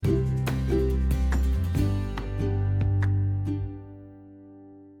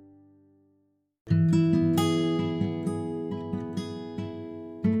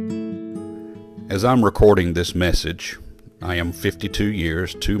As I'm recording this message, I am 52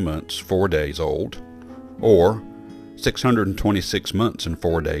 years, 2 months, 4 days old, or 626 months and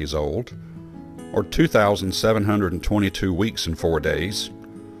 4 days old, or 2,722 weeks and 4 days,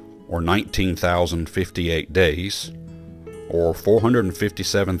 or 19,058 days, or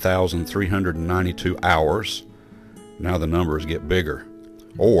 457,392 hours. Now the numbers get bigger.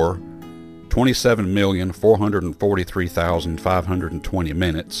 Or 27,443,520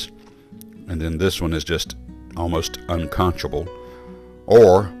 minutes. And then this one is just almost unconscionable.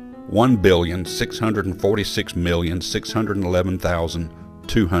 Or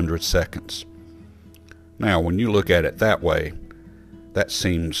 1,646,611,200 seconds. Now, when you look at it that way, that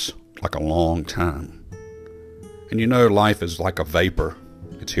seems like a long time. And you know, life is like a vapor.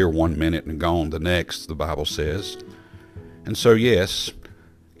 It's here 1 minute and gone the next, the Bible says. And so, yes,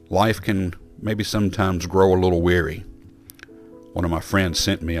 life can maybe sometimes grow a little weary. One of my friends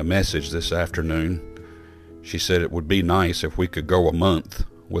sent me a message this afternoon. She said it would be nice if we could go a month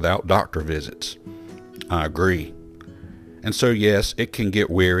without doctor visits. I agree. And so, yes, it can get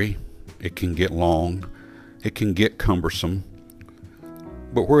weary. It can get long. It can get cumbersome.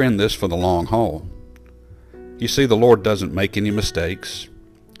 But we're in this for the long haul. You see, the Lord doesn't make any mistakes.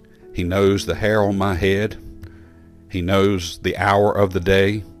 He knows the hair on my head. He knows the hour of the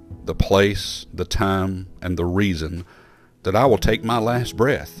day, the place, the time, and the reason that I will take my last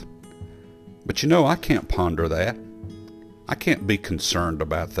breath. But you know, I can't ponder that. I can't be concerned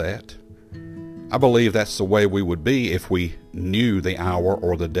about that. I believe that's the way we would be if we knew the hour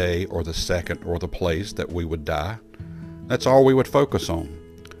or the day or the second or the place that we would die. That's all we would focus on.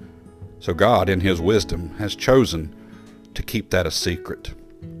 So God, in His wisdom, has chosen to keep that a secret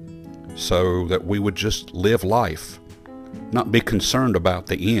so that we would just live life, not be concerned about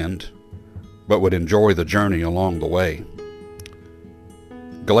the end, but would enjoy the journey along the way.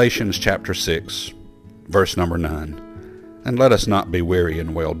 Galatians chapter 6, verse number 9. And let us not be weary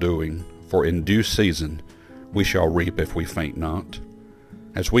in well-doing, for in due season we shall reap if we faint not.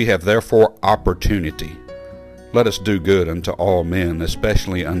 As we have therefore opportunity, let us do good unto all men,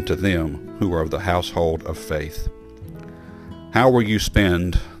 especially unto them who are of the household of faith. How will you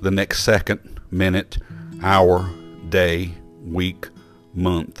spend the next second, minute, hour, day, week,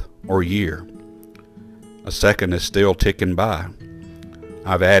 month, or year? A second is still ticking by.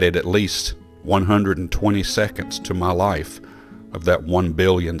 I've added at least 120 seconds to my life of that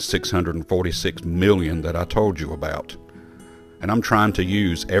 1,646,000,000 that I told you about. And I'm trying to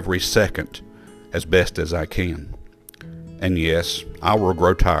use every second as best as I can. And yes, I will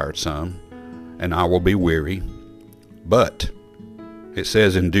grow tired some, and I will be weary. But it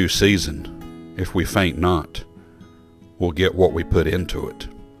says in due season, if we faint not, we'll get what we put into it.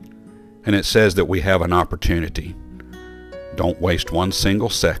 And it says that we have an opportunity. Don't waste one single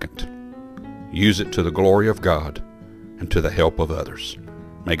second. Use it to the glory of God and to the help of others.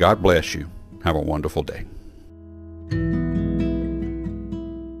 May God bless you. Have a wonderful day.